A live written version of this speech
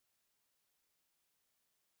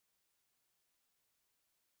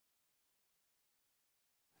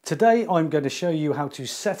Today I'm going to show you how to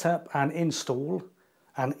set up and install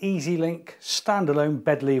an Easylink standalone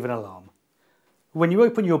bed leaving alarm. When you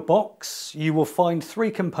open your box, you will find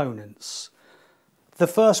three components. The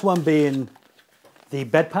first one being the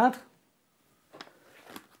bed pad.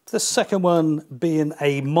 The second one being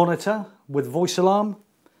a monitor with voice alarm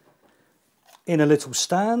in a little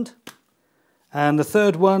stand. And the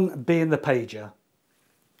third one being the pager.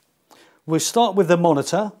 We'll start with the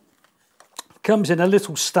monitor. It comes in a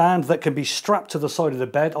little stand that can be strapped to the side of the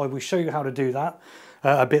bed. I will show you how to do that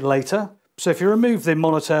a bit later. So if you remove the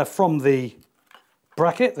monitor from the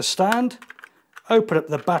bracket, the stand, open up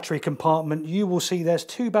the battery compartment, you will see there's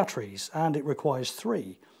two batteries and it requires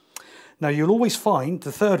three. Now you'll always find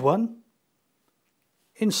the third one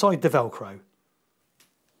inside the Velcro.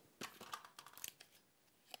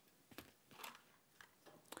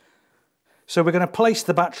 So we're going to place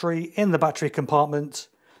the battery in the battery compartment,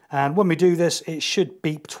 and when we do this it should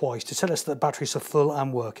beep twice to tell us that the batteries are full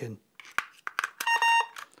and working.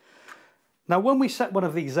 Now when we set one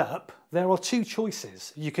of these up, there are two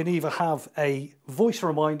choices. You can either have a voice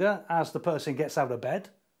reminder as the person gets out of bed,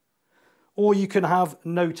 or you can have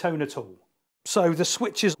no tone at all. So the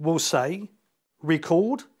switches will say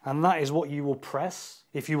record, and that is what you will press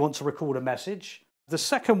if you want to record a message. The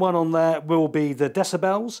second one on there will be the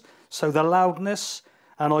decibels, so the loudness,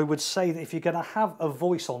 and I would say that if you're going to have a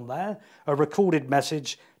voice on there, a recorded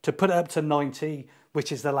message, to put it up to 90,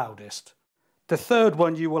 which is the loudest. The third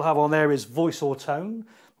one you will have on there is voice or tone.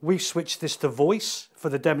 We've switched this to voice for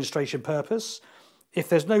the demonstration purpose. If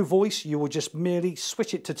there's no voice, you will just merely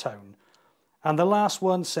switch it to tone. And the last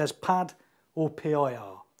one says pad or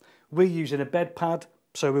PIR. We're using a bed pad,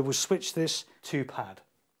 so we will switch this to pad.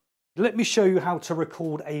 Let me show you how to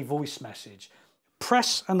record a voice message.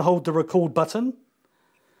 Press and hold the record button.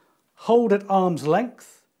 Hold at arm's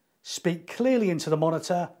length. Speak clearly into the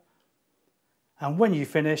monitor. And when you've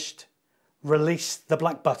finished, release the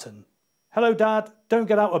black button. Hello Dad, don't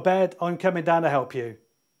get out of bed, I'm coming down to help you.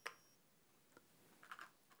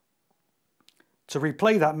 To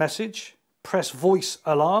replay that message, press voice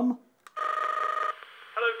alarm.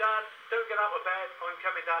 Hello Dad, don't get out of bed, I'm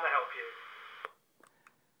coming down to help you.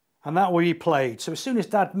 And that will be played. So as soon as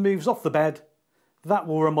Dad moves off the bed, that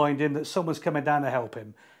will remind him that someone's coming down to help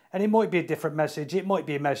him. And it might be a different message. It might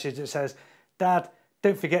be a message that says, Dad,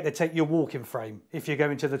 don't forget to take your walking frame if you're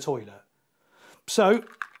going to the toilet. So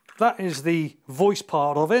that is the voice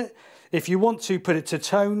part of it. If you want to put it to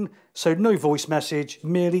tone, so no voice message,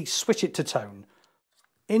 merely switch it to tone.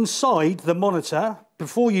 Inside the monitor,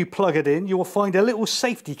 before you plug it in, you will find a little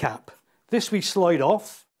safety cap. This we slide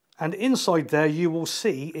off, and inside there you will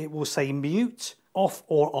see it will say mute, off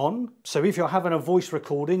or on. So if you're having a voice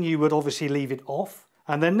recording, you would obviously leave it off.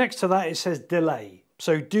 And then next to that it says delay.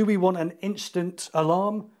 So do we want an instant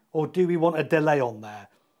alarm or do we want a delay on there?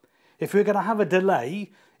 If we're going to have a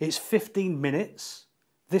delay, it's 15 minutes.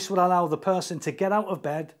 This will allow the person to get out of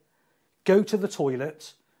bed, go to the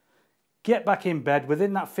toilet, get back in bed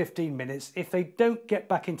within that 15 minutes. If they don't get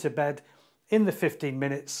back into bed in the 15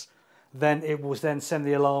 minutes, then it will then send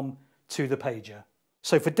the alarm to the pager.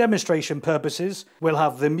 So for demonstration purposes, we'll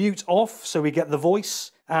have the mute off so we get the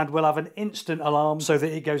voice, and we'll have an instant alarm so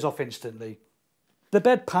that it goes off instantly. The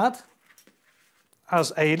bed pad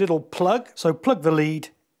has a little plug, so plug the lead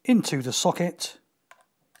into the socket,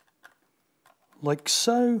 like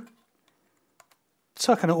so,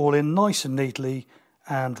 tucking it all in nice and neatly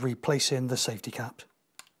and replacing the safety cap.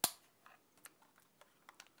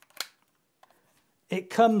 It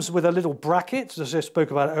comes with a little bracket, as I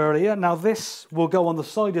spoke about earlier. Now this will go on the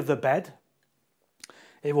side of the bed.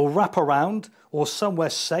 It will wrap around or somewhere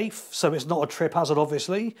safe, so it's not a trip hazard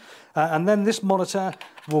obviously. And then this monitor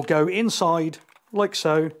will go inside like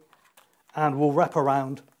so and will wrap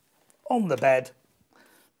around on the bed.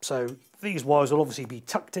 So these wires will obviously be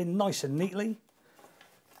tucked in nice and neatly.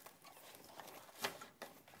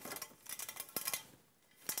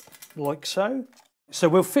 Like so. So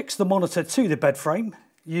we'll fix the monitor to the bed frame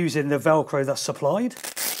using the Velcro that's supplied.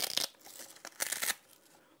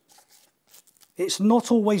 It's not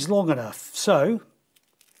always long enough, so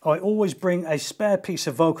I always bring a spare piece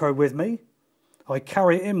of Velcro with me. I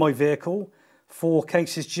carry it in my vehicle for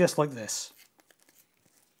cases just like this.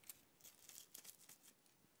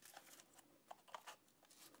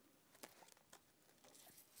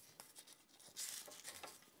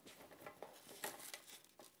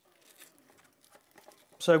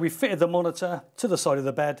 So we fitted the monitor to the side of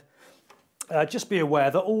the bed. Just be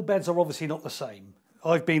aware that all beds are obviously not the same.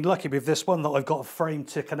 I've been lucky with this one that I've got a frame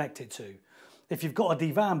to connect it to. If you've got a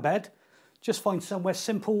divan bed, just find somewhere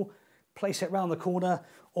simple, place it round the corner,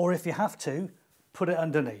 or if you have to, put it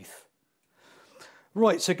underneath.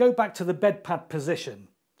 Right, so go back to the bed pad position.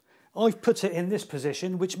 I've put it in this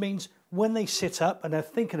position, which means when they sit up and they're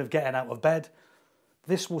thinking of getting out of bed,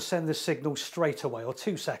 this will send the signal straight away, or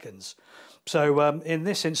 2 seconds. So in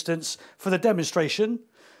this instance, for the demonstration,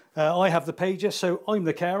 I have the pager, so I'm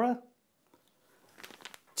the carer.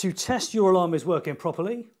 To test your alarm is working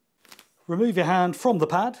properly, remove your hand from the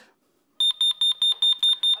pad.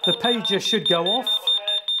 The pager should go off.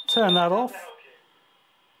 Turn that off.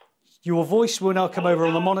 Your voice will now come over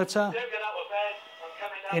on the monitor.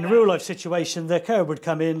 In a real life situation, the carer would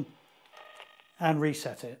come in and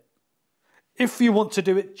reset it. If you want to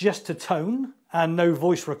do it just to tone and no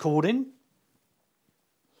voice recording,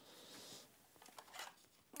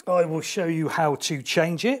 I will show you how to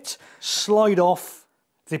change it. Slide off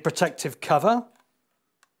the protective cover.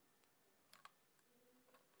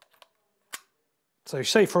 So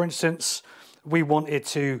say for instance, we wanted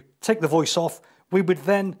to take the voice off, we would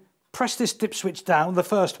then press this dip switch down, the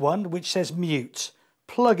first one, which says mute.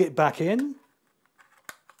 Plug it back in.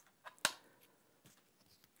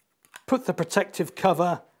 Put the protective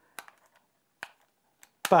cover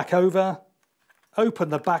back over. Open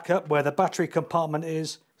the back up where the battery compartment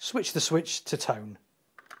is. Switch the switch to tone.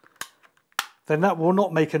 Then that will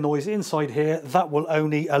not make a noise inside here. That will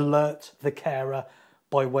only alert the carer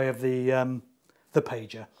by way of the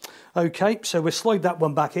pager. Okay, so we'll slide that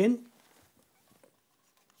one back in.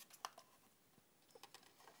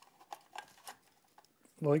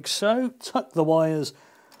 Like so. Tuck the wires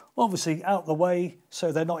obviously out the way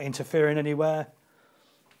so they're not interfering anywhere.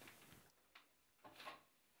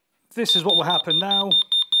 This is what will happen now.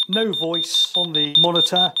 No voice on the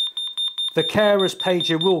monitor. The carer's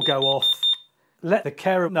pager will go off. Let the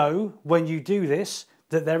carer know when you do this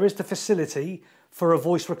that there is the facility for a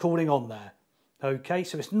voice recording on there. Okay,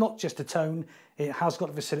 so it's not just a tone, it has got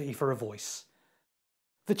a facility for a voice.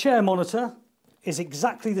 The chair monitor is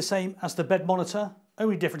exactly the same as the bed monitor,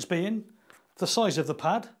 only difference being the size of the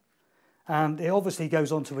pad, and it obviously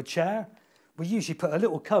goes onto a chair. We usually put a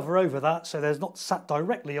little cover over that so there's not sat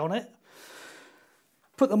directly on it.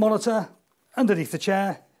 Put the monitor underneath the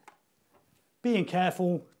chair, being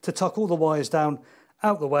careful to tuck all the wires down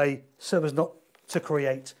out the way so as not to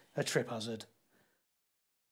create a trip hazard.